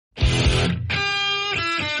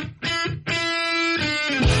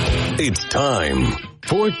It's time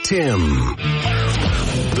for Tim.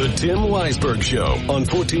 The Tim Weisberg Show on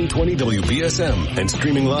 1420 WBSM and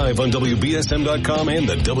streaming live on WBSM.com and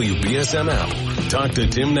the WBSM app. Talk to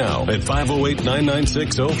Tim now at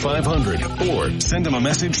 508-996-0500 or send him a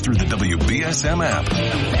message through the WBSM app.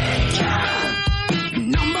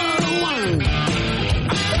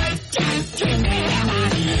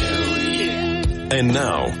 And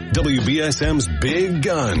now, WBSM's big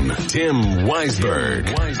gun, Tim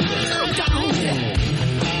Weisberg.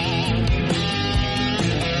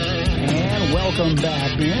 And welcome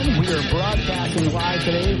back in. We are broadcasting live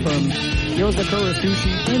today from Yozakura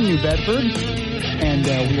Sushi in New Bedford. And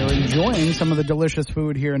we are enjoying some of the delicious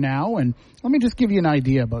food here now. And let me just give you an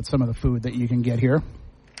idea about some of the food that you can get here.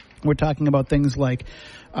 We're talking about things like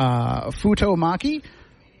futomaki,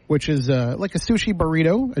 which is like a sushi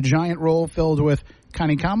burrito, a giant roll filled with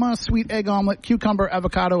kanikama, sweet egg omelet, cucumber,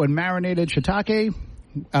 avocado, and marinated shiitake.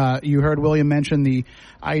 You heard William mention the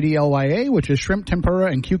IDLYA, which is shrimp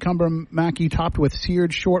tempura and cucumber maki topped with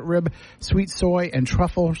seared short rib, sweet soy, and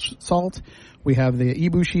truffle salt. We have the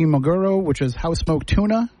Ibushi Moguro, which is house-smoked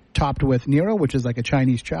tuna topped with nira, which is like a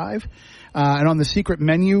Chinese chive. And on the secret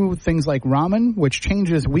menu, things like ramen, which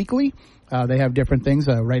changes weekly. They have different things.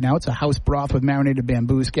 Right now, it's a house broth with marinated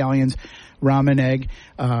bamboo scallions, ramen egg.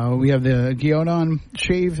 We have the gyudon,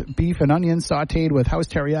 shaved beef and onions sautéed with house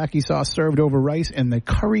teriyaki sauce served over rice, and the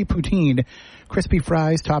curry poutine, crispy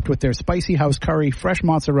fries topped with their spicy house curry, fresh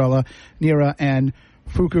mozzarella, nira, and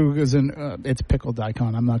fuku. It's pickled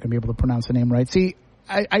daikon. I'm not going to be able to pronounce the name right. See,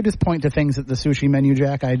 I just point to things at the sushi menu,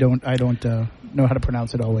 Jack. I don't know how to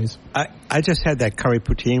pronounce it always. I just had that curry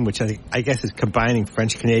poutine, which I guess is combining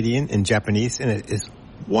French Canadian and Japanese, and it is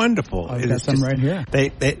wonderful. I've got some right here.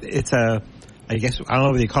 It's I guess, I don't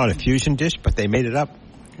know whether you call it a fusion dish, but they made it up.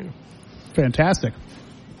 Fantastic.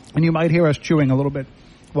 And you might hear us chewing a little bit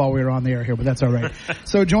while we're on the air here, but that's all right.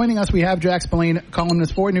 So joining us, we have Jack Spillane,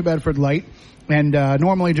 columnist for New Bedford Light. And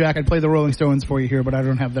normally, Jack, I'd play the Rolling Stones for you here, but I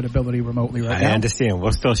don't have that ability remotely right now. I understand.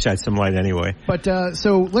 We'll still shed some light anyway. But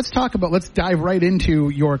so let's dive right into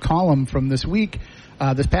your column from this week,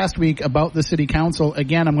 this past week about the city council.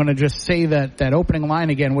 Again, I'm going to just say that opening line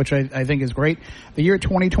again, which I think is great. The year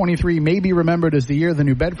 2023 may be remembered as the year the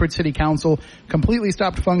New Bedford City Council completely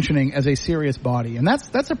stopped functioning as a serious body. And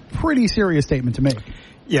that's a pretty serious statement to make.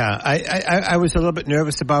 Yeah, I was a little bit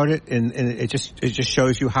nervous about it, and it just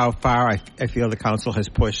shows you how far I feel the council has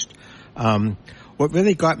pushed. What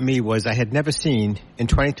really got me was I had never seen in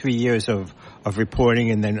 23 years of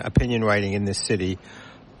reporting and then opinion writing in this city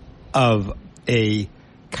of a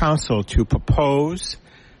council to propose,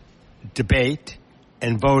 debate,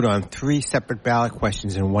 and vote on 3 separate ballot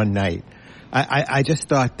questions in one night. I just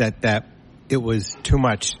thought that it was too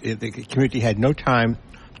much. The community had no time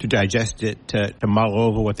to digest it, to mull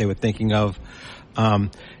over what they were thinking of.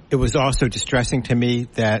 It was also distressing to me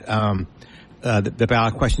that the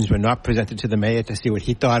ballot questions were not presented to the mayor to see what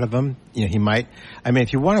he thought of them. You know, he might. I mean,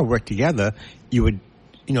 if you want to work together, you would,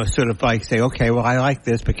 sort of like say, okay, well, I like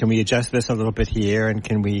this, but can we adjust this a little bit here, and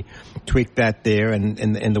can we tweak that there,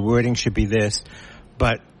 and the wording should be this.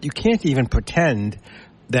 But you can't even pretend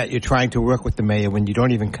that you're trying to work with the mayor when you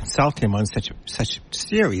don't even consult him on such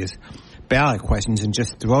serious ballot questions and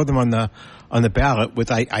just throw them on the ballot with,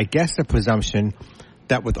 I guess, the presumption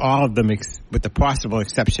that with all of them, with the possible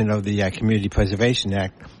exception of the Community Preservation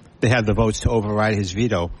Act, they have the votes to override his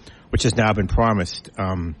veto, which has now been promised.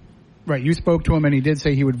 Right, you spoke to him, and he did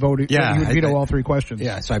say he would vote. Yeah, he would veto all 3 questions.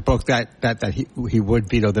 Yeah, so I broke that he would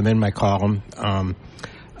veto them in my column.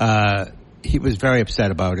 He was very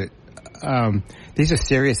upset about it. These are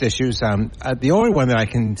serious issues. The only one that I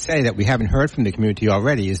can say that we haven't heard from the community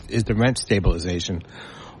already is the rent stabilization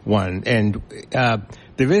one. And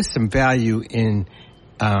there is some value in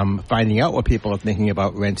finding out what people are thinking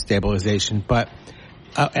about rent stabilization. But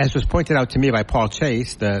as was pointed out to me by Paul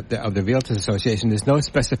Chase of the Realtors Association, there's no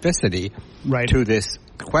specificity to this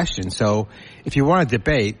question. So if you want to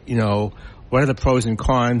debate, what are the pros and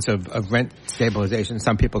cons of rent stabilization?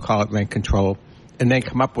 Some people call it rent control. And then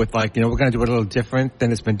come up with we're going to do it a little different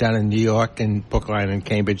than it's been done in New York and Brookline and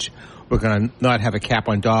Cambridge. We're going to not have a cap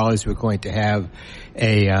on dollars. We're going to have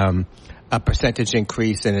a percentage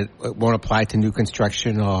increase, and it won't apply to new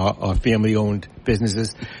construction or family-owned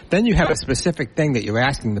businesses. Then you have a specific thing that you're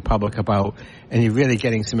asking the public about, and you're really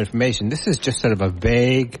getting some information. This is just sort of a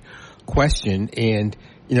vague question, and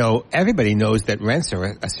everybody knows that rents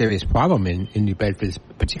are a serious problem in New Bedford,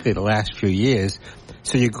 particularly the last few years.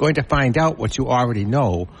 So you're going to find out what you already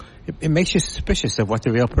know. it makes you suspicious of what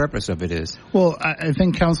the real purpose of it is. Well, I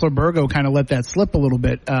think Councilor Burgo kind of let that slip a little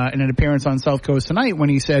bit in an appearance on South Coast Tonight when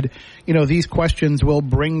he said, these questions will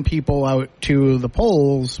bring people out to the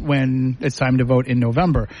polls when it's time to vote in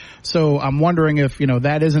November. So I'm wondering if,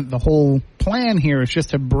 that isn't the whole plan here. It's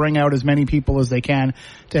just to bring out as many people as they can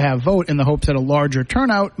to have vote in the hopes that a larger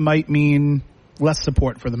turnout might mean less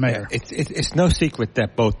support for the mayor. Yeah, it's no secret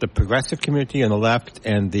that both the progressive community on the left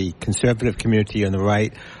and the conservative community on the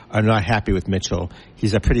right are not happy with Mitchell.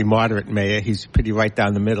 He's a pretty moderate mayor. He's pretty right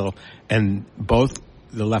down the middle, and both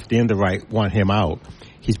the left and the right want him out.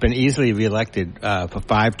 He's been easily reelected for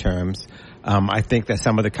 5 terms. I think that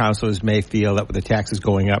some of the councilors may feel that with the taxes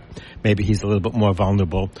going up, maybe he's a little bit more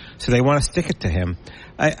vulnerable. So they want to stick it to him.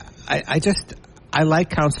 I like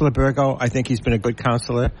Councilor Burgo. I think he's been a good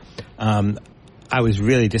councilor. I was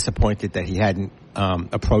really disappointed that he hadn't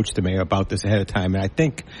approached the mayor about this ahead of time. And I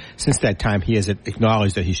think since that time he has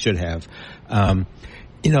acknowledged that he should have.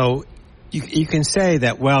 You can say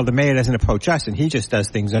that, well, the mayor doesn't approach us and he just does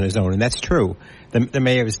things on his own. And that's true. The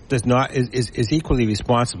mayor is equally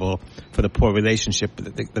responsible for the poor relationship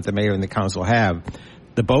that the mayor and the council have.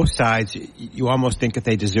 The both sides, you almost think that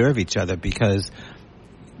they deserve each other because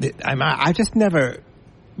I just never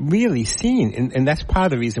really seen, and that's part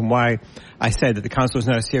of the reason why I said that the council is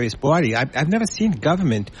not a serious body. I've never seen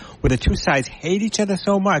government where the two sides hate each other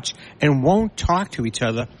so much and won't talk to each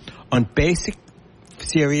other on basic,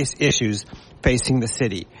 serious issues facing the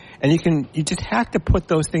city. And you just have to put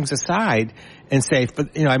those things aside and say,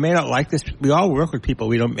 I may not like this. We all work with people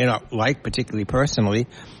we may not like particularly personally,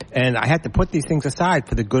 and I had to put these things aside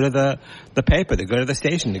for the good of the paper, the good of the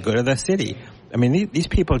station, the good of the city. I mean, these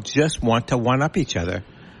people just want to one-up each other.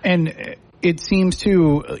 And it seems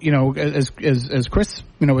to, as Chris,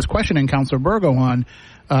 was questioning Councilor Burgo on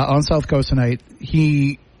South Coast Tonight,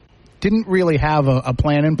 he didn't really have a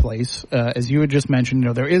plan in place. As you had just mentioned,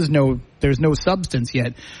 there's no substance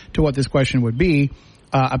yet to what this question would be.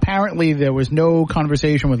 Apparently there was no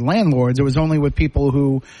conversation with landlords. It was only with people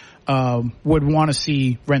who would want to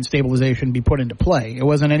see rent stabilization be put into play. It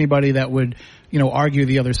wasn't anybody that would, argue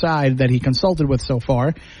the other side that he consulted with so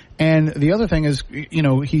far. And the other thing is,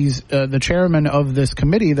 he's the chairman of this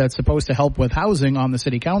committee that's supposed to help with housing on the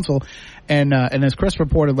city council. And as Chris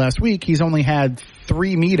reported last week, he's only had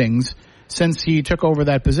 3 meetings since he took over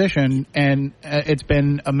that position, and it's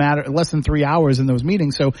been a matter less than 3 hours in those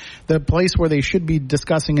meetings. So the place where they should be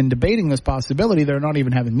discussing and debating this possibility, they're not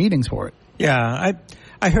even having meetings for it. Yeah,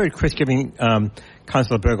 I heard Chris giving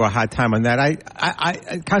Councilor Burgo a hard time on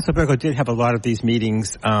that. Councilor Burgo did have a lot of these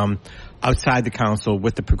meetings outside the council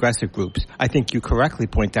with the progressive groups. I think you correctly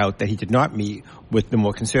point out that he did not meet with the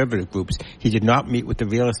more conservative groups. He did not meet with the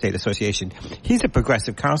real estate association. He's a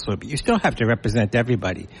progressive councilor, but you still have to represent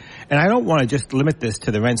everybody. And I don't want to just limit this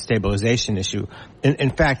to the rent stabilization issue.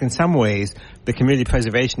 In fact, in some ways, the Community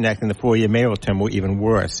Preservation Act and the 4-year mayoral term were even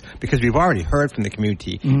worse because we've already heard from the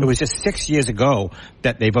community. Mm-hmm. It was just 6 years ago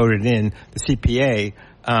that they voted in the CPA.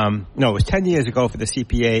 It was 10 years ago for the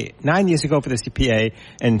CPA, 9 years ago for the CPA,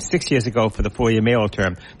 and 6 years ago for the 4-year mayoral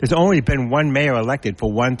term. There's only been one mayor elected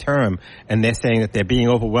for one term, and they're saying that they're being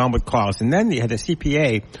overwhelmed with calls. And then you had the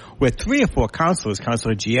CPA where 3 or 4 councilors,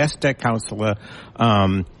 Councilor Giesta, Councilor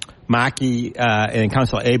Maki, and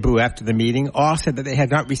Councilor Abreu after the meeting all said that they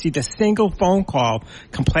had not received a single phone call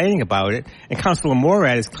complaining about it. And Councilor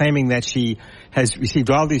Morad is claiming that she has received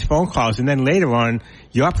all these phone calls, and then later on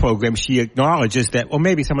your program she acknowledges that, well,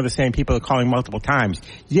 maybe some of the same people are calling multiple times.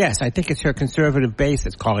 Yes, I think it's her conservative base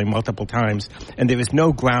that's calling multiple times, and there is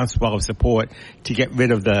no groundswell of support to get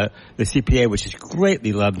rid of the CPA, which is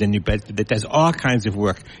greatly loved in New Bedford, that does all kinds of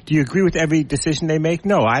work. Do you agree with every decision they make?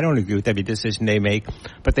 No, I don't agree with every decision they make,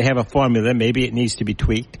 but they have a formula. Maybe it needs to be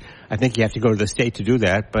tweaked. I think you have to go to the state to do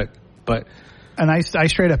that, but And I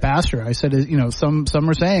straight up asked her. I said, some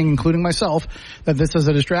are saying, including myself, that this is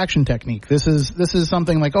a distraction technique. This is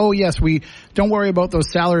something like, oh yes, we don't worry about those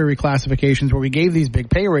salary reclassifications where we gave these big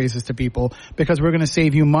pay raises to people because we're going to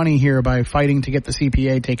save you money here by fighting to get the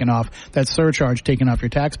CPA taken off, that surcharge taken off your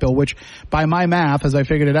tax bill, which by my math, as I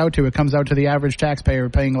figured it out it comes out to the average taxpayer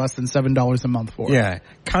paying less than $7 a month for it. Yeah.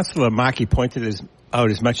 Councilor Maki pointed out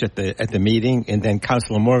as much at the meeting, and then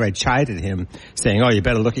Councilor Morad chided him, saying, "Oh, you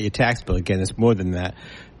better look at your tax bill again. It's more than that."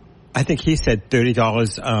 I think he said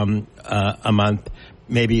 $30 a month.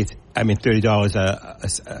 Maybe it's $30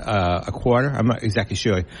 a quarter. I'm not exactly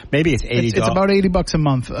sure. Maybe it's $80. It's about $80 a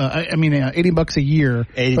month. $80 a year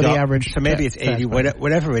for the average. So maybe it's 80.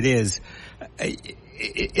 Whatever it is.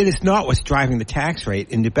 it is not what's driving the tax rate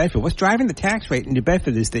in New Bedford. What's driving the tax rate in New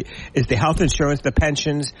Bedford is the health insurance, the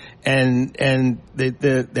pensions, and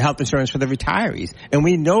the health insurance for the retirees. And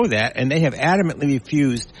we know that, and they have adamantly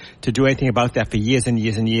refused to do anything about that for years and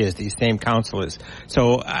years and years, these same councilors.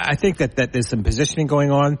 So I think that there's some positioning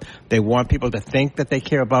going on. They want people to think that they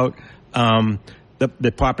care about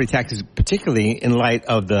the property taxes, particularly in light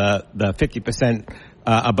of the 50%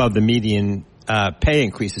 above the median pay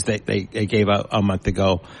increases that they gave a month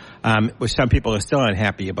ago, which some people are still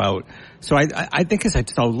unhappy about. So I think it's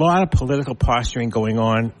just a lot of political posturing going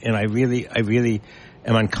on, and I really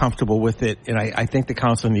am uncomfortable with it, and I think the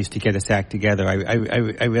council needs to get its act together.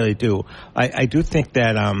 I really do. I do think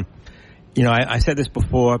that, I said this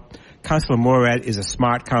before, Councilor Morad is a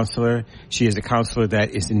smart councilor. She is a councilor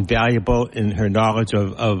that is invaluable in her knowledge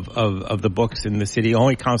of the books in the city.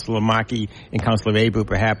 Only Councilor Markey and Councilor Abreu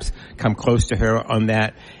perhaps come close to her on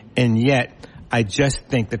that. And yet, I just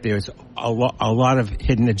think that there's a lot of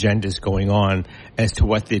hidden agendas going on as to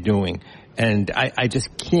what they're doing. And I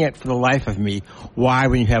just can't for the life of me why,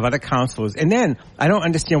 when you have other councilors, and then I don't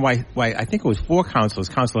understand why I think it was 4 councilors,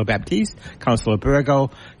 Councilor Baptiste, Councilor Burgo,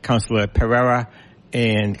 Councilor Pereira,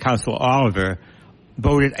 and Councilor Oliver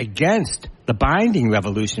voted against the binding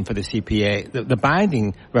revolution for the CPA, the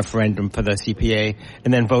binding referendum for the CPA,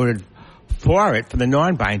 and then voted for it for the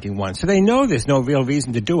non-binding one. So they know there's no real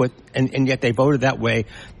reason to do it, and yet they voted that way.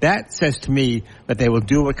 That says to me that they will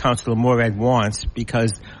do what Councilor Morad wants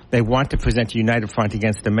because they want to present a united front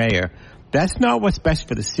against the mayor. That's not what's best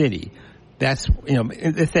for the city. That's,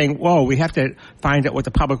 they're saying, whoa, we have to find out what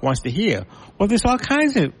the public wants to hear. Well, there's all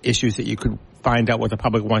kinds of issues that you could find out what the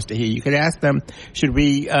public wants to hear. You could ask them, should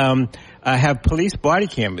we have police body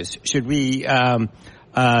cameras? Should we, I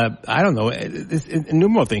don't know,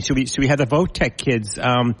 innumerable things. Should we have the Voc-Tech kids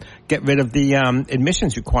get rid of the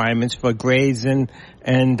admissions requirements for grades and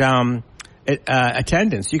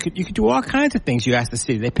attendance? You could do all kinds of things. You ask the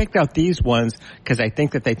city. They picked out these ones because I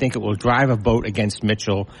think that they think it will drive a vote against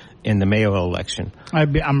Mitchell in the mayoral election.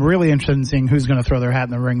 I'm really interested in seeing who's going to throw their hat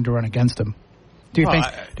in the ring to run against him. Do you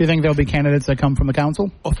think there'll be candidates that come from the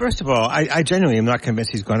council? Well, first of all, I genuinely am not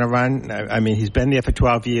convinced he's going to run. I mean, he's been there for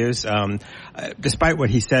 12 years. Despite what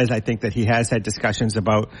he says, I think that he has had discussions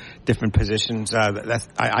about different positions.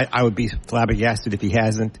 I would be flabbergasted if he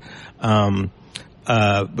hasn't,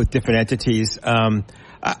 with different entities.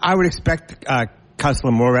 I would expect,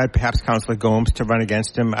 Councilor Morad, perhaps Councilor Gomes to run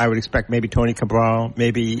against him. I would expect maybe Tony Cabral,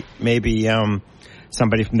 maybe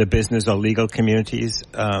somebody from the business or legal communities.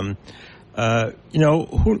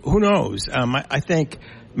 Who knows? I think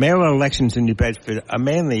mayoral elections in New Bedford are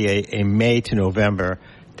mainly a May to November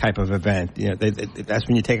type of event. That's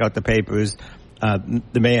when you take out the papers.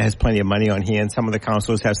 The mayor has plenty of money on hand. Some of the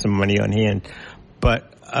councilors have some money on hand.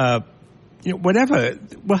 But, whatever,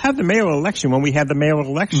 we'll have the mayoral election when we have the mayoral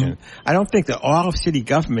election. Mm-hmm. I don't think that all of city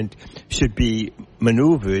government should be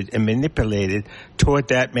maneuvered and manipulated toward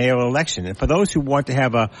that mayoral election. And for those who want to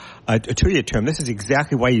have a 2-year term, this is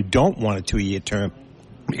exactly why you don't want a 2-year term.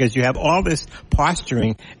 Because you have all this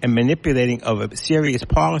posturing and manipulating of serious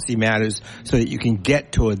policy matters so that you can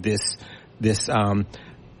get toward this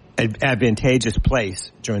advantageous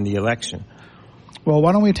place during the election. Well,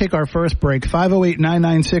 why don't we take our first break?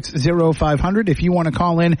 508-996-0500. If you want to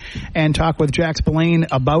call in and talk with Jack Spillane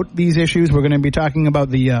about these issues, we're going to be talking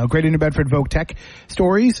about the Greater New Bedford Voc-Tech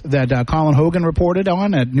stories that Colin Hogan reported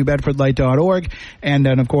on at newbedfordlight.org. And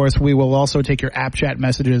then, of course, we will also take your app chat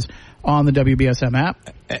messages on the WBSM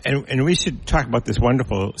app. And we should talk about this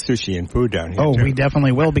wonderful sushi and food down here. Oh, too. We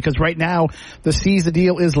definitely will, because right now the Seize the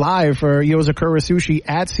Deal is live for Yozakura Sushi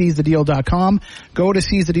at seizethedeal.com. Go to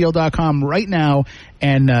seizethedeal.com right now,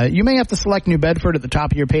 and you may have to select New Bedford at the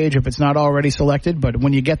top of your page if it's not already selected, but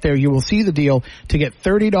when you get there, you will see the deal to get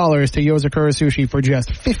 $30 to Yozakura Sushi for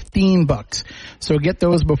just $15. So get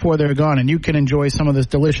those before they're gone, and you can enjoy some of this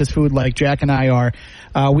delicious food like Jack and I are.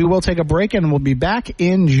 We will take a break, and we'll be back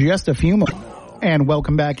in just a few moments. And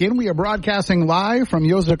welcome back in. We are broadcasting live from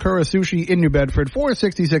Yozakura Sushi in New Bedford,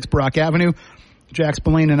 466 Brock Avenue. Jack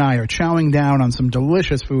Spillane and I are chowing down on some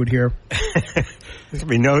delicious food here. There's going to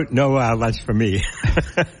be no lunch for me.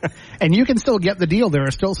 And you can still get the deal. There are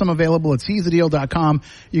still some available at seizethedeal.com.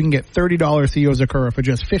 You can get $30 to Yozakura for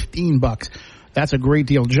just $15. That's a great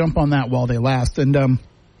deal. Jump on that while they last. And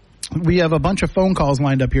we have a bunch of phone calls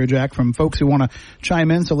lined up here, Jack, from folks who want to chime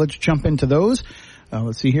in, so let's jump into those.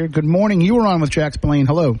 Let's see here. Good morning. You were on with Jack Spillane.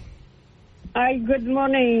 Hello. Hi, good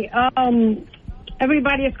morning.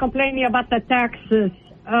 Everybody is complaining about the taxes.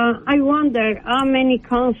 I wonder how many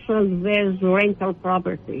councils there's rental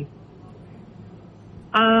property.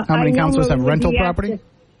 How many councils have rental property?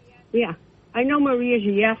 Yeah. I know Maria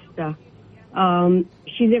Giesta.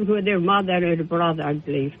 She lives with her mother and her brother, I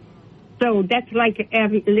believe. So that's like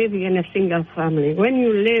living in a single family. When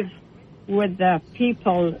you live with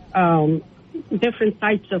people, different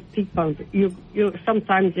types of people, you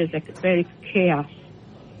sometimes it's like very chaos.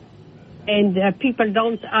 And people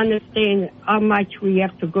don't understand how much we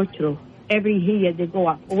have to go through. Every year they go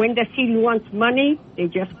up. When the city wants money, they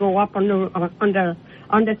just go up on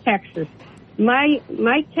the taxes. My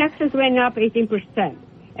taxes went up 18%,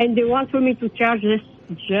 and they want for me to charge this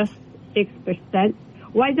just 6%.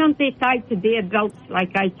 Why don't they tie to their belts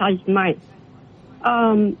like I tied mine?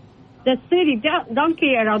 The city don't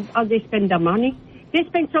care how they spend the money. They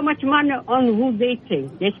spend so much money on who they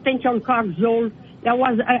think. They spent on Cargzoll. That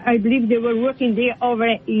was, I believe they were working there over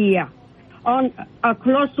a year. On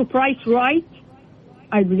close to Price Right,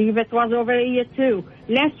 I believe it was over a year too.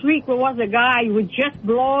 Last week there was a guy who was just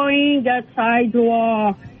blowing the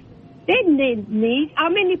sidewalk. They need, how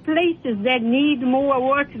many places that need more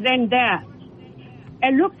work than that?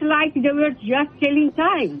 It looks like they were just killing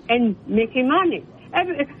time and making money.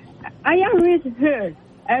 I always heard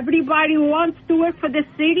everybody wants to work for the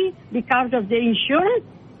city because of the insurance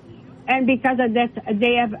and because of that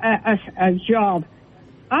they have a job.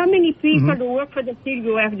 How many people who work for the city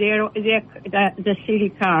who have the city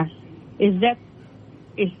cars? Is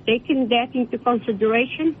taking that into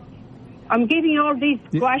consideration? I'm giving all these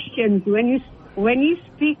questions when you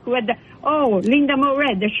speak with Linda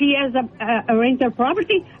Moret. She has a rental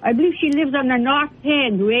property. I believe she lives on the north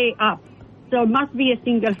end, way up. So it must be a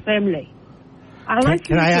single family.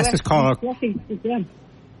 Can I ask this caller? Excuse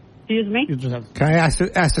me? Can I ask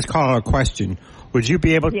this caller a question? Would you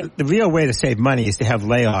be able to, the real way to save money is to have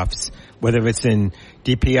layoffs, whether it's in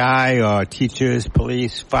DPI or teachers,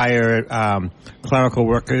 police, fire, clerical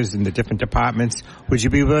workers in the different departments. Would you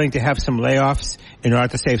be willing to have some layoffs in order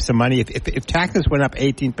to save some money? If taxes went up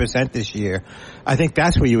 18% this year, I think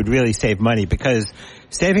that's where you would really save money, because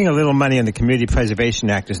saving a little money on the Community Preservation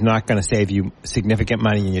Act is not going to save you significant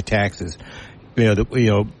money in your taxes.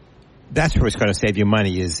 That's where it's going to save you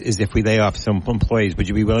money is if we lay off some employees. Would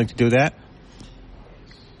you be willing to do that?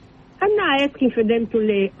 I'm not asking for them to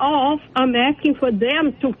lay off. I'm asking for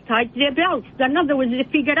them to tighten their belts. In other words, they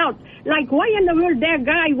figure out, like, why in the world that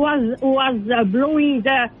guy was blowing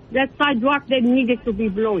that sidewalk that needed to be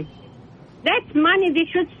blowing? That's money they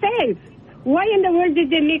should save. Why in the world did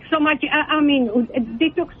they make so much? They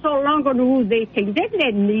took so long on who they think. They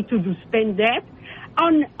didn't need to spend that.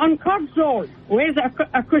 On Cargzoll, where's a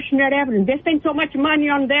Kushner Avenue? They spend so much money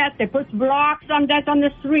on that. They put blocks on that on the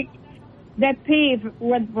street. They pave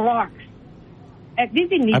with blocks. They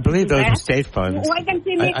didn't need I believe to do those that. are state funds. Why didn't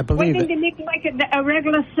they make, they make like a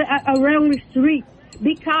regular street?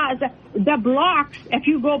 Because the blocks, if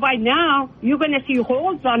you go by now, you're going to see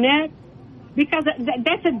holes on it. Because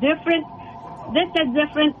that's a different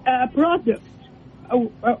product.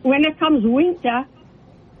 When it comes winter,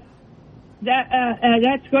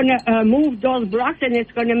 that's going to move those blocks, and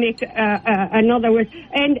it's going to make another way.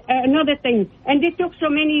 And another thing, and they took so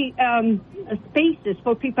many spaces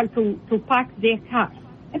for people to park their cars.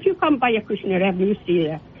 If you come by a Kushner Avenue, you see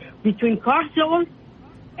that between Cargzoll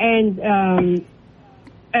and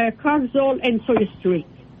Sawyer Street.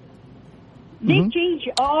 They change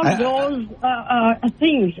all those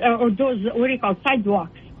things, or those, what do you call,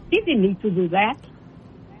 sidewalks. They didn't need to do that.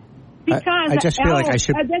 Because I just feel like I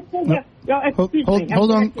should.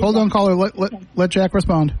 Hold on, caller. Let Jack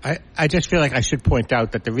respond. I just feel like I should point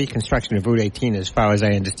out that the reconstruction of Route 18, as far as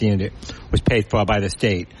I understand it, was paid for by the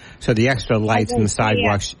state. So the extra lights and the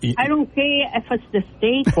sidewalks. I don't care if it's the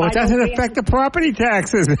state. Well, it doesn't affect the property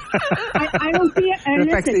taxes. I don't care. It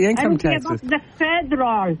affects the income taxes. About the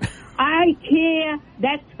federal. I care.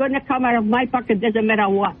 That's going to come out of my pocket. Doesn't matter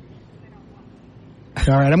what.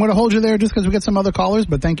 All right, I'm going to hold you there just because we get some other callers,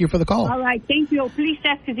 but thank you for the call. All right, thank you. Please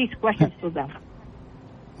ask these questions to them.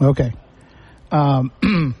 Okay.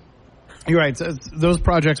 You're right. So those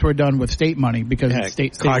projects were done with state money because it's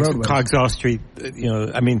state roadways. Cargzoll Street,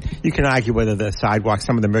 you can argue whether the sidewalk,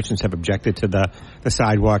 some of the merchants have objected to the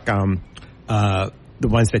sidewalk, the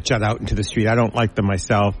ones that jut out into the street. I don't like them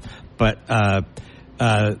myself, but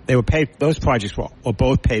they were paid. Those projects were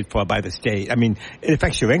both paid for by the state. I mean, it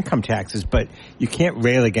affects your income taxes, but you can't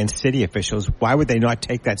rail against city officials. Why would they not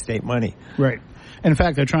take that state money? Right. In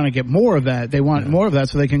fact, they're trying to get more of that. They want more of that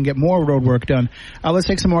so they can get more road work done. Let's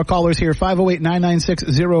take some more callers here.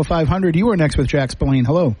 508-996-0500. You are next with Jack Spillane.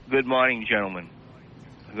 Hello. Good morning, gentlemen.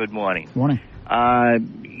 Good morning. Morning.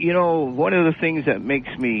 One of the things that makes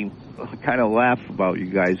me kind of laugh about you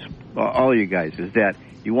guys, all you guys, is that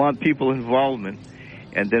you want people involvement.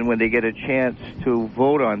 And then when they get a chance to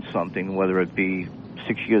vote on something, whether it be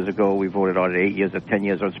 6 years ago, we voted on it 8 years or 10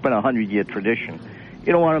 years, or it's been a 100-year tradition,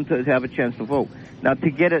 you don't want them to have a chance to vote. Now, to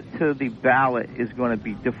get it to the ballot is going to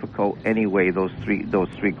be difficult anyway, those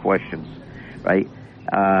three questions, right?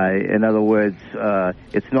 In other words,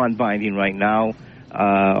 it's non-binding right now.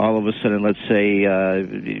 All of a sudden, let's say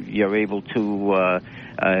you're able to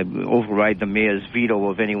override the mayor's veto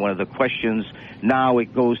of any one of the questions. Now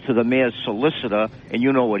it goes to the mayor's solicitor, and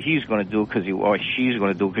you know what he's going to do or she's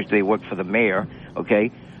going to do because they work for the mayor,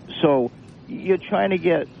 okay? So you're trying to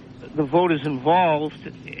get the voters involved,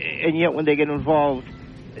 and yet when they get involved,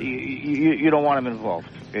 you don't want them involved.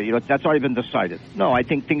 You know, that's already been decided. No, I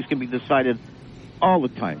think things can be decided all the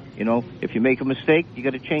time. You know, if you make a mistake, you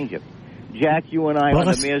got to change it. Jack, you and I on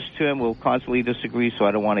the mayor's term will constantly disagree, so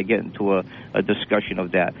I don't want to get into a discussion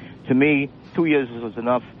of that. To me, 2 years is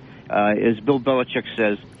enough. As Bill Belichick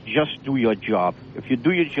says, just do your job. If you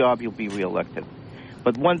do your job, you'll be reelected.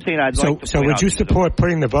 But one thing I'd like to point out... So would you support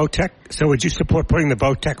putting the Voc-Tech? So would you support putting the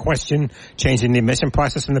Voc-Tech question, changing the admission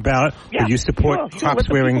process in the ballot? Yeah, would you support cops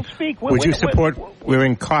wearing... Would you support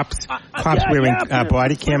wearing cops wearing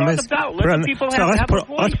body cameras?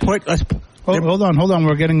 Let's put. Hold on.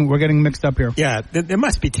 We're getting mixed up here. Yeah, there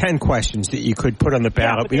must be 10 questions that you could put on the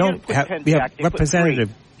ballot. Yeah, we have representative.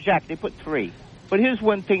 Jack, they put 3. But here's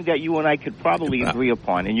one thing that you and I could probably agree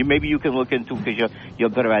upon, and maybe you can look into because you're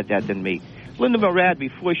better at that than me. Linda Morad,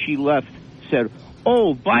 before she left, said,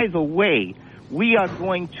 "Oh, by the way, we are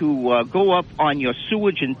going to go up on your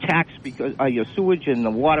sewage and tax because your sewage and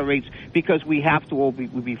the water rates because we have to, or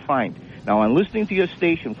we'll be fined." Now, on listening to your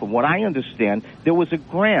station, from what I understand, there was a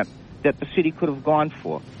grant that the city could have gone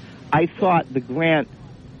for. I thought the grant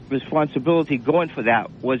responsibility going for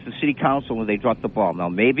that was the city council when they dropped the ball. Now,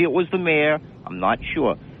 maybe it was the mayor. I'm not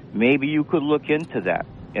sure. Maybe you could look into that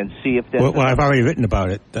and see if that's... Well, I've already written about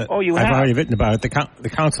it. You have? I've already written about it. The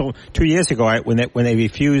council, 2 years ago, when they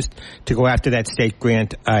refused to go after that state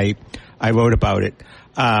grant, I wrote about it.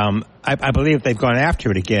 I believe they've gone after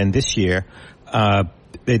it again this year.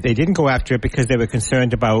 They didn't go after it because they were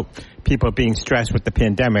concerned about people being stressed with the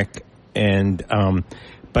pandemic. And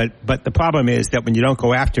but the problem is that when you don't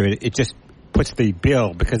go after it, it just puts the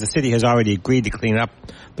bill, because the city has already agreed to clean up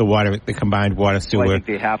the combined water sewer I think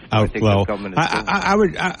they have to. outflow.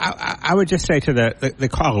 I would just say to the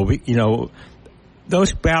caller,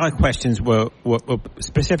 those ballot questions were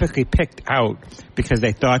specifically picked out because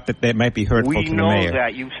they thought that they might be hurtful to the mayor. We know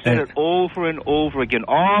that. You've said it over and over again.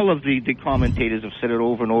 All of the commentators have said it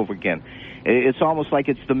over and over again. It's almost like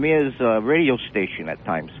it's the mayor's radio station at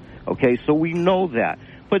times. Okay, so we know that.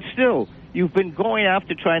 But still, you've been going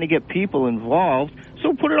after trying to get people involved,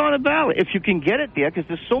 so put it on a ballot. If you can get it there, because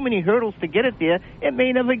there's so many hurdles to get it there, it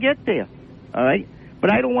may never get there. All right?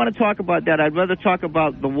 But I don't want to talk about that. I'd rather talk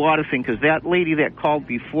about the water thing, because that lady that called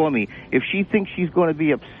before me, if she thinks she's going to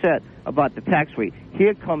be upset about the tax rate,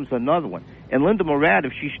 here comes another one. And Linda Morad,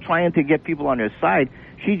 if she's trying to get people on her side,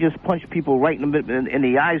 she just punched people right in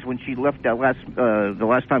the eyes when she left the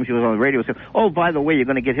last time she was on the radio. Said, "Oh, by the way, you're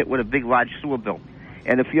going to get hit with a big, large sewer bill."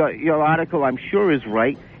 And if your article, I'm sure, is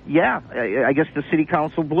right, yeah, I guess the city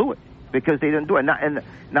council blew it because they didn't do it. And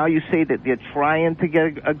now you say that they're trying to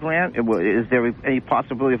get a grant. Is there any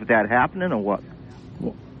possibility of that happening, or what?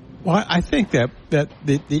 Well, I think that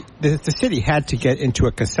the city had to get into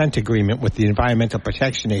a consent agreement with the Environmental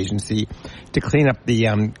Protection Agency to clean up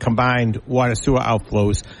the combined water sewer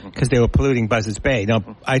outflows because they were polluting Buzzards Bay.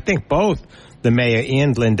 Now, I think both the mayor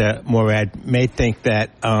and Linda Morad may think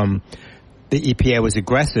that the EPA was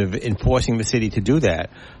aggressive in forcing the city to do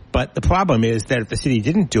that. But the problem is that if the city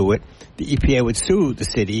didn't do it, the EPA would sue the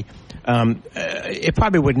city. It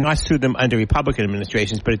probably would not sue them under Republican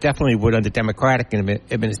administrations, but it definitely would under Democratic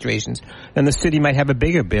administrations. And the city might have a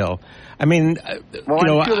bigger bill. I mean, I'm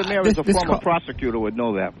sure the mayor, as a former prosecutor, would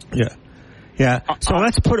know that. Yeah. So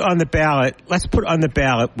let's put on the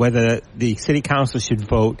ballot whether the city council should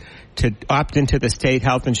vote to opt into the state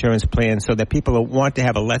health insurance plan so that people who want to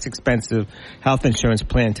have a less expensive health insurance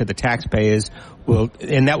plan to the taxpayers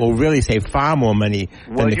and that will really save far more money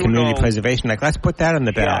than the community preservation act. Let's put that on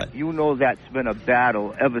the ballot. Yeah, that's been a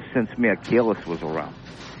battle ever since Mayor Kalis was around.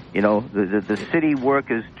 The city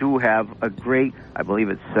workers do have a great, I believe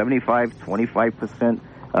it's 25%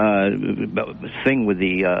 thing with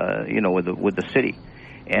the city,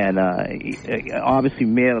 and obviously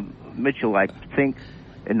Mayor Mitchell, I think,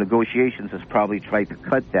 in negotiations has probably tried to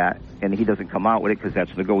cut that, and he doesn't come out with it because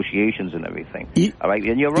that's negotiations and everything. All right,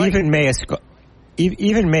 and you're right.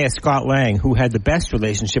 even Mayor Scott Lang, who had the best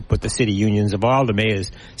relationship with the city unions of all the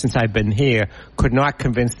mayors since I've been here, could not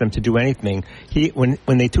convince them to do anything. When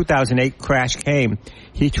the 2008 crash came,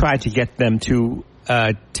 he tried to get them to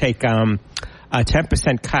take a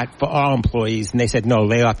 10% cut for all employees, and they said no,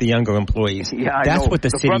 lay off the younger employees. Yeah, that's what the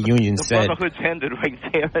city union said. The brotherhood's ended right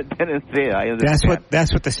there, then and there. I understand.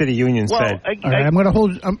 That's what the city union said. All right, I'm going to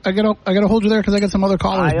hold. I got to hold you there because I got some other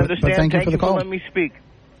callers. I understand. But thank you for the call. Let me speak.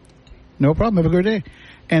 No problem. Have a good day.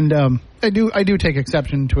 And I do take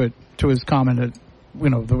exception to his comment that,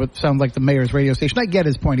 what sounds like the mayor's radio station. I get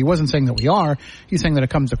his point. He wasn't saying that we are. He's saying that it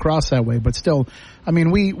comes across that way. But still, I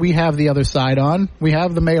mean, we have the other side on. We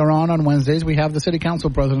have the mayor on Wednesdays. We have the city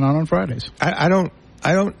council president on Fridays. I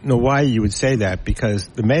don't know why you would say that, because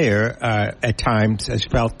the mayor at times has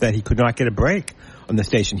felt that he could not get a break on the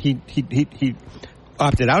station. He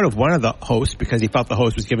opted out of one of the hosts because he felt the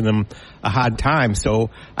host was giving them a hard time. So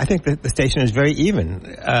I think that the station is very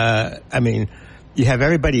even. I mean, you have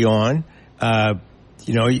everybody on.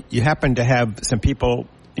 You happen to have some people.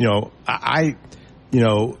 I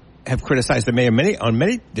have criticized the mayor on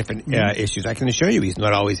many different issues. I can assure you, he's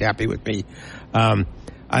not always happy with me.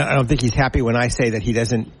 I don't think he's happy when I say that he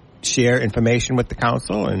doesn't share information with the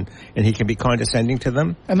council and he can be condescending to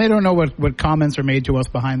them. And they don't know what comments are made to us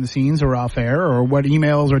behind the scenes or off air, or what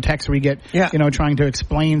emails or texts we get, trying to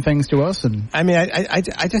explain things to us. And I mean,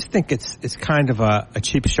 I just think it's kind of a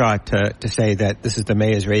cheap shot to say that this is the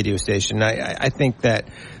mayor's radio station. I think that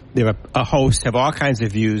there are a host have all kinds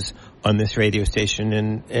of views on this radio station,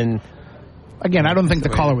 and again, I don't think the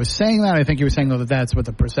caller was saying that. I think he was saying, though, that that's what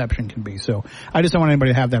the perception can be. So I just don't want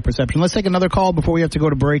anybody to have that perception. Let's take another call before we have to go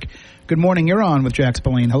to break. Good morning. You're on with Jack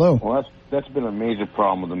Spillane. Hello. Well, that's been a major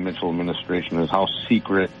problem with the Mitchell administration, is how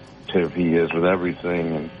secretive he is with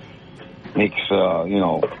everything, and makes,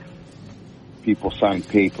 people sign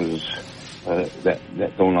papers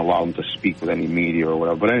that don't allow them to speak with any media or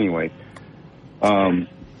whatever. But anyway,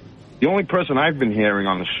 the only person I've been hearing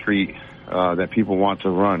on the street that people want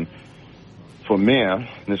to run for mayor,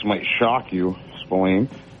 and this might shock you,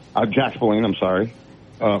 Jack Spillane, I'm sorry,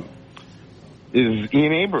 is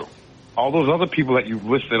Ian Abreu. All those other people that you've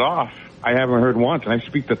listed off, I haven't heard once, and I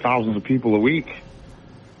speak to thousands of people a week.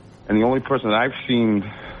 And the only person that I've seen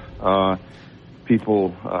people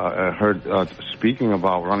heard speaking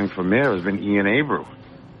about running for mayor has been Ian Abreu.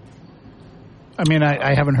 I mean,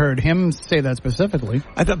 I haven't heard him say that specifically.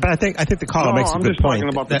 I think the caller makes a good point. I'm just talking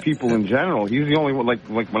about the people in general. He's the only one. Like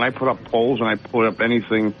when I put up polls and I put up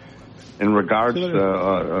anything in regards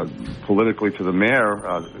to politically to the mayor,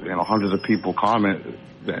 hundreds of people comment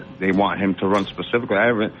that they want him to run specifically. I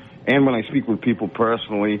haven't. And when I speak with people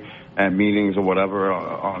personally at meetings or whatever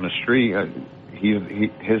on the street,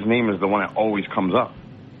 his name is the one that always comes up.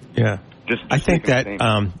 Yeah, I think that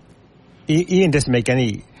Ian doesn't make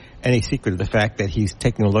any secret of the fact that he's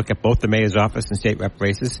taking a look at both the mayor's office and state rep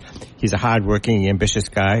races. He's a hardworking, ambitious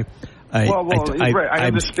guy. I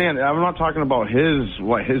understand. I'm not talking about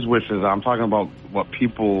what his wishes are. I'm talking about what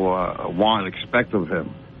people want and expect of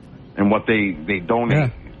him, and what they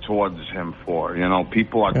donate towards him for.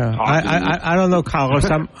 People are talking. I don't know, Carlos.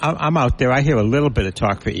 I'm out there. I hear a little bit of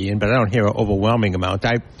talk for Ian, but I don't hear an overwhelming amount.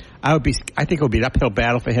 I think it would be an uphill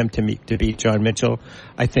battle for him to beat John Mitchell.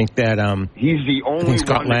 I think that he's the only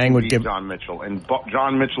Scott one Lang would give John Mitchell, and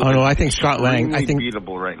John Mitchell. Oh no, I think Scott Lang.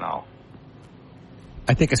 Beatable right now.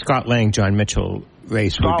 I think a Scott Lang John Mitchell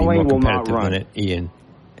race would be more competitive than it, Ian.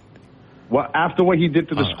 Well, after what he did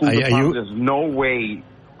to the school department, there's no way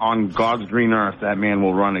on God's green earth that man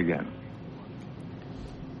will run again.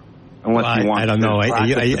 Unless he wants. I don't know.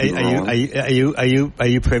 Are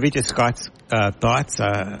you privy to Scott's thoughts?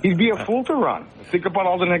 He'd be a fool to run. Think about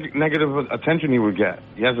all the negative attention he would get.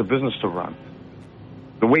 He has a business to run.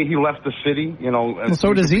 The way he left the city,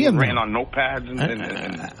 so does Ian. Ran on notepads and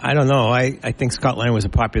I don't know. I think Scott Lang was a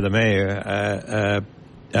popular mayor.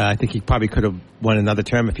 I think he probably could have won another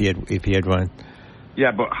term if he had run.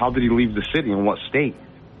 Yeah, but how did he leave the city? In what state?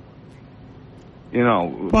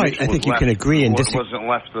 Well, I think you can agree and disagree. Wasn't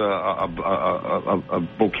left a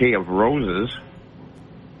bouquet of roses.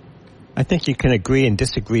 I think you can agree and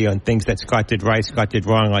disagree on things that Scott did right, Scott did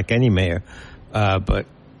wrong, like any mayor. But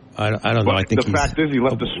I don't know. I think the fact is he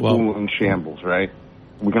left the school in shambles, right?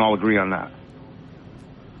 We can all agree on that.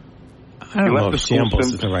 I don't know if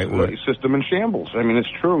shambles is the right word. System in shambles. I mean,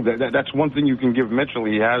 it's true. That's one thing you can give Mitchell.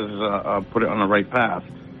 He has put it on the right path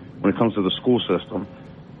when it comes to the school system.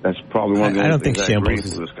 That's probably one of the only things I agree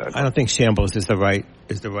with this guy. I don't think shambles is the right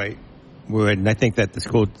word, and I think that the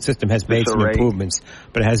school system has made some improvements,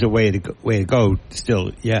 but it has a way to go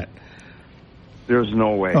still yet. There's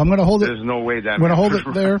no way. I'm going to hold it. There's no way that. I'm going to hold it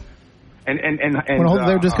there. And well, hold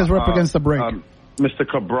there just because we're up against the break. Mr.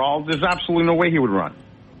 Cabral, there's absolutely no way he would run.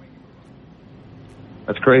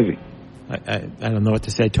 That's crazy. I don't know what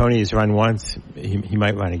to say. Tony has run once. He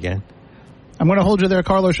might run again. I'm going to hold you there,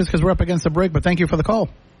 Carlos, just because we're up against the break, but thank you for the call.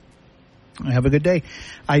 Have a good day.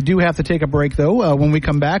 I do have to take a break, though. When we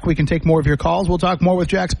come back, we can take more of your calls. We'll talk more with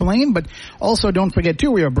Jack Spillane, but also don't forget,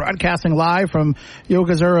 too, we are broadcasting live from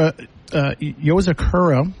Yozakura.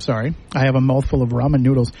 Sorry, I have a mouthful of ramen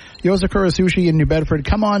noodles. Yozakura Sushi in New Bedford.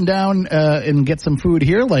 Come on down and get some food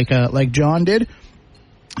here, like John did.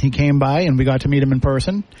 He came by and we got to meet him in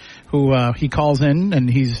person. He calls in and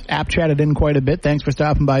he's app chatted in quite a bit. Thanks for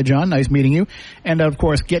stopping by, John. Nice meeting you. And of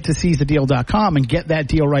course, get to seizethedeal.com and get that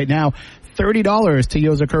deal right now. $30 to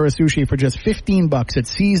Yozakura Sushi for just $15 at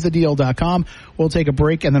seizethedeal.com. We'll take a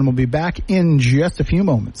break and then we'll be back in just a few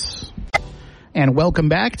moments. And welcome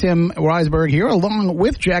back. Tim Weisberg here, along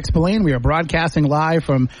with Jack Spillane. We are broadcasting live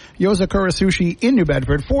from Yozakura Sushi in New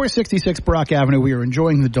Bedford, 466 Brock Avenue. We are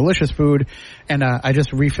enjoying the delicious food, and I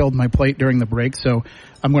just refilled my plate during the break, so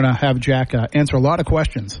I'm going to have Jack answer a lot of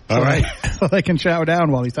questions. All right. So I can chow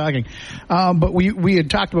down while he's talking. But we had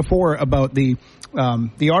talked before about the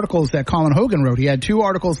articles that Colin Hogan wrote. He had 2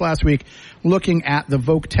 articles last week looking at the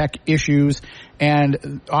Voc-Tech issues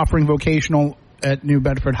and offering vocational at New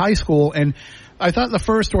Bedford High School. And I thought the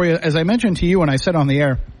first story, as I mentioned to you and I said on the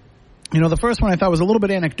air, the first one I thought was a little bit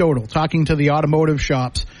anecdotal, talking to the automotive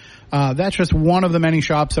shops. That's just one of the many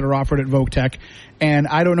shops that are offered at Voc-Tech. And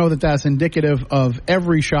I don't know that that's indicative of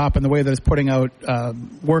every shop and the way that it's putting out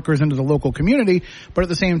workers into the local community. But at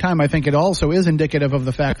the same time, I think it also is indicative of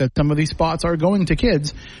the fact that some of these spots are going to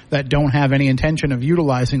kids that don't have any intention of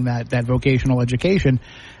utilizing that vocational education.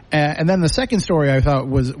 And then the second story I thought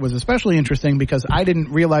was especially interesting because I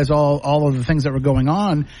didn't realize all of the things that were going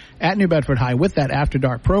on at New Bedford High with that After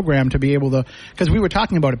Dark program to be able to, because we were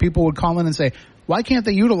talking about it, people would call in and say, why can't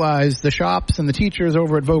they utilize the shops and the teachers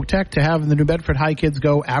over at Voc-Tech to have the New Bedford High kids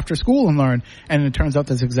go after school and learn? And it turns out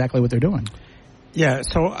that's exactly what they're doing. Yeah,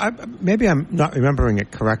 so maybe I'm not remembering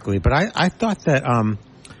it correctly, but I thought that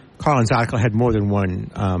Colin's article had more than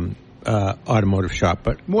one automotive shop,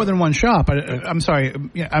 but more than one shop. I'm sorry,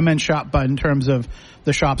 I meant shop, but in terms of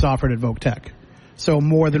the shops offered at Voc-Tech, so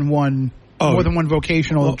more than one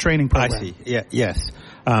vocational training program. I see. Yeah. Yes.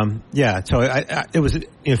 Yeah. So it was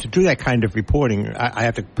to do that kind of reporting. I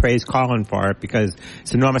have to praise Colin for it because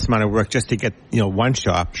it's an enormous amount of work just to get one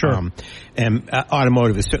shop. Sure. And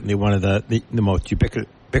automotive is certainly one of the most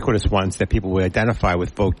ubiquitous ones that people would identify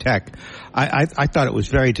with Voc-Tech. I thought it was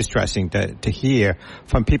very distressing to hear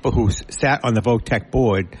from people who sat on the Voc-Tech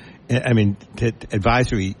board, the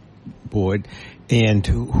advisory board, and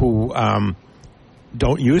who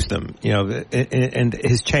don't use them, and it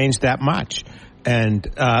has changed that much. And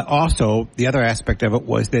also, the other aspect of it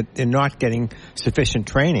was that they're not getting sufficient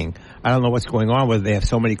training. I don't know what's going on, whether they have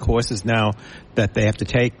so many courses now that they have to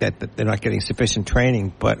take that they're not getting sufficient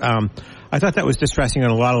training. But I thought that was distressing on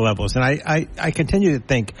a lot of levels. And I continue to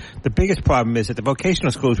think the biggest problem is that the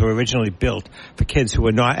vocational schools were originally built for kids who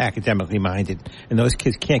are not academically minded. And those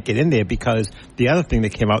kids can't get in there because the other thing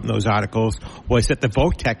that came out in those articles was that the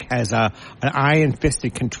Voc-Tech has an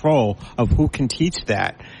iron-fisted control of who can teach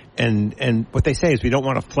that. And what they say is we don't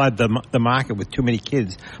want to flood the market with too many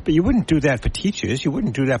kids. But you wouldn't do that for teachers. You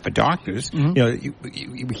wouldn't do that for doctors.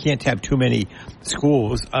 Mm-hmm. We can't have too many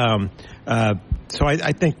schools. So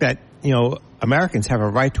I think that, Americans have a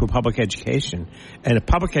right to a public education. And if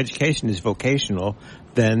public education is vocational,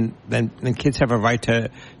 then kids have a right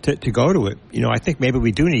to go to it. I think maybe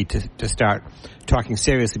we do need to start talking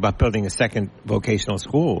seriously about building a second vocational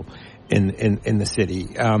school in the city.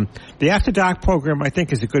 The After Dark program, I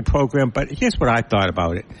think, is a good program, but here's what I thought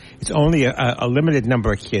about it. It's only a limited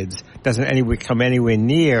number of kids. Doesn't come anywhere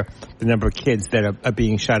near the number of kids that are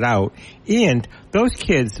being shut out. And those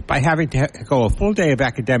kids, by having to go a full day of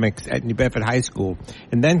academics at New Bedford High School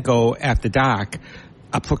and then go After Dark,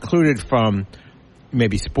 are precluded from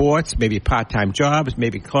maybe sports, maybe part-time jobs,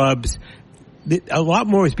 maybe clubs. A lot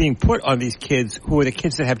more is being put on these kids who are the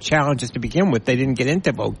kids that have challenges to begin with. They didn't get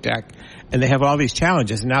into Voc-Tech, and they have all these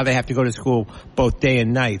challenges, and now they have to go to school both day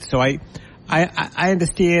and night. So I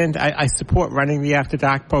understand. I support running the After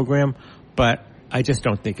Dark program, but I just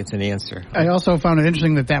don't think it's an answer. I also found it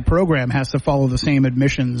interesting that program has to follow the same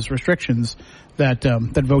admissions restrictions that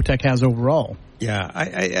Voc-Tech has overall. Yeah,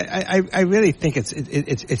 I really think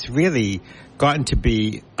it's really gotten to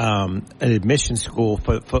be an admission school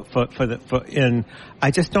and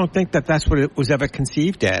I just don't think that that's what it was ever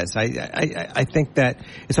conceived as. I think that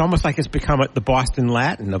it's almost like it's become the Boston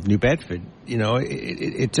Latin of New Bedford.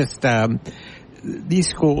 It just these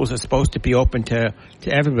schools are supposed to be open to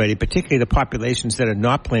everybody, particularly the populations that are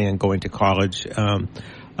not planning on going to college.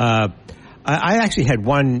 I actually had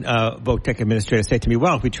one Voc-Tech administrator say to me,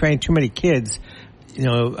 "Well, if we train too many kids,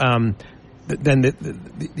 then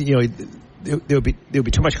there'll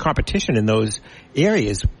be too much competition in those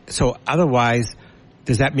areas. So otherwise,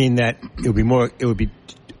 does that mean that it would be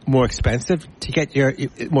more expensive to get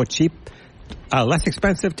more cheap?" Less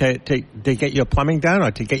expensive to get your plumbing done or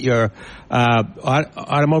to get your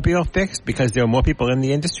automobile fixed because there are more people in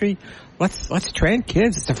the industry. Let's train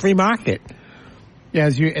kids. It's a free market. Yeah,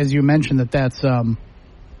 as you mentioned that's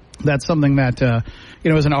something that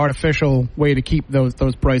is an artificial way to keep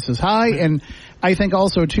those prices high, and I think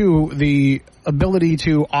also too the ability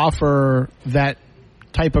to offer that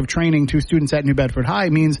type of training to students at New Bedford High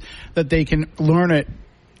means that they can learn it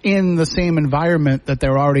in the same environment that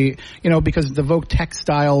they're already, because the Voc-Tech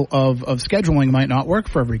style of scheduling might not work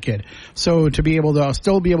for every kid. So to be able to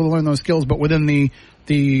still be able to learn those skills, but within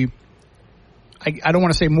the I don't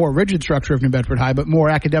want to say more rigid structure of New Bedford High, but more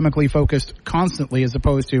academically focused constantly as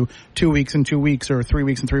opposed to 2 weeks and 2 weeks or 3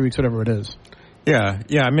 weeks and 3 weeks, whatever it is. Yeah.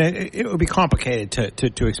 I mean, it would be complicated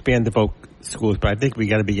to expand the Voc schools, but I think we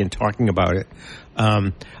got to begin talking about it.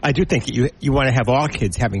 I do think you want to have all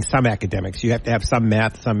kids having some academics. You have to have some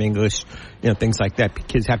math, some English, things like that.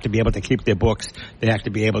 Kids have to be able to keep their books. They have to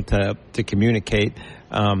be able to communicate.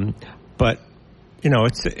 But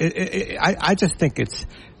I just think it's,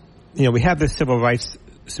 we have this civil rights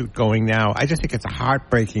suit going now. I just think it's a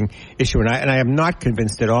heartbreaking issue, and I am not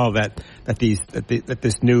convinced at all that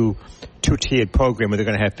this new two-tiered program where they're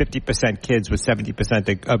going to have 50% kids with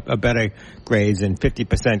 70% of better grades and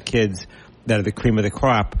 50% kids that are the cream of the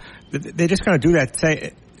crop. They're just going to do that.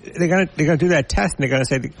 They're going to do that test, and they're going to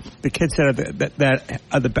say the kids that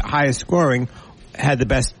are the highest scoring had the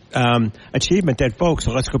best achievement at Voc.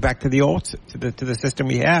 So let's go back to the system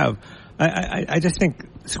we have. I just think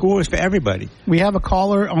school is for everybody. We have a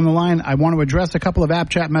caller on the line. I want to address a couple of app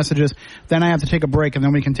chat messages. Then I have to take a break, and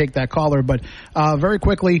then we can take that caller. But very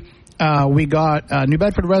quickly, we got New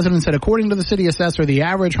Bedford residents said, according to the city assessor, the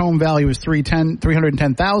average home value is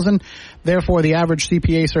 $310,000. Therefore, the average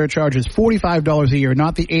CPA surcharge is $45 a year,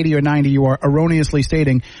 not the $80 or $90 you are erroneously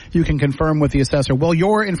stating. You can confirm with the assessor. Well,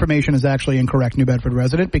 your information is actually incorrect, New Bedford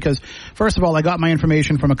resident, because first of all, I got my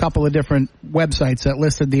information from a couple of different websites that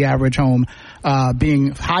listed the average home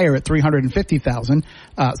being higher at $350,000.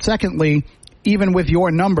 Secondly, even with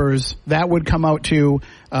your numbers, that would come out to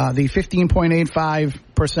the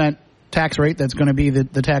 15.85% tax rate. That's going to be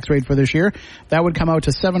the tax rate for this year. That would come out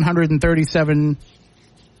to $737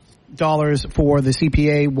 for the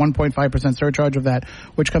CPA, 1.5% surcharge of that,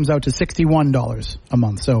 which comes out to $61 a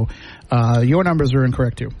month. So your numbers are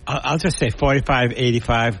incorrect too. I'll just say 45,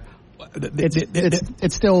 85.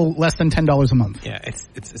 It's still less than $10 a month. Yeah,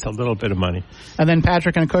 it's a little bit of money. And then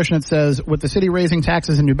Patrick and Acushnet says, with the city raising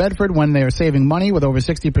taxes in New Bedford when they are saving money with over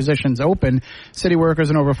 60 positions open, city workers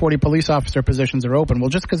and over 40 police officer positions are open. Well,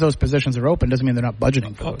 just because those positions are open doesn't mean they're not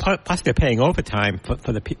budgeting for those. Plus they're paying overtime for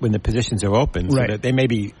when the positions are open, right. So that they may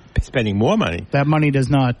be spending more money. That money does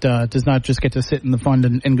not just get to sit in the fund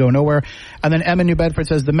and go nowhere. And then Em in New Bedford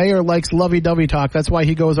says, the mayor likes lovey-dovey talk. That's why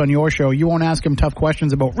he goes on your show. You won't ask him tough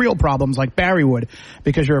questions about real problems like Barry would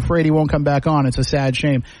because you're afraid he won't come back on. It's a sad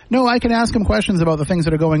shame. No, I can ask him questions about the things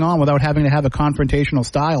that are going on without having to have a confrontational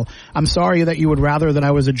style. I'm sorry that you would rather that I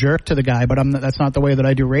was a jerk to the guy, but that's not the way that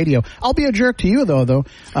I do radio. I'll be a jerk to you though,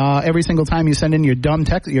 every single time you send in your dumb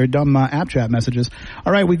app chat messages.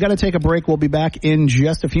 All right, we've got to take a break. We'll be back in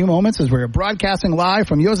just a few moments as we're broadcasting live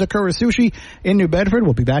from Yozakura Sushi in New Bedford.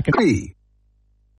 We'll be back in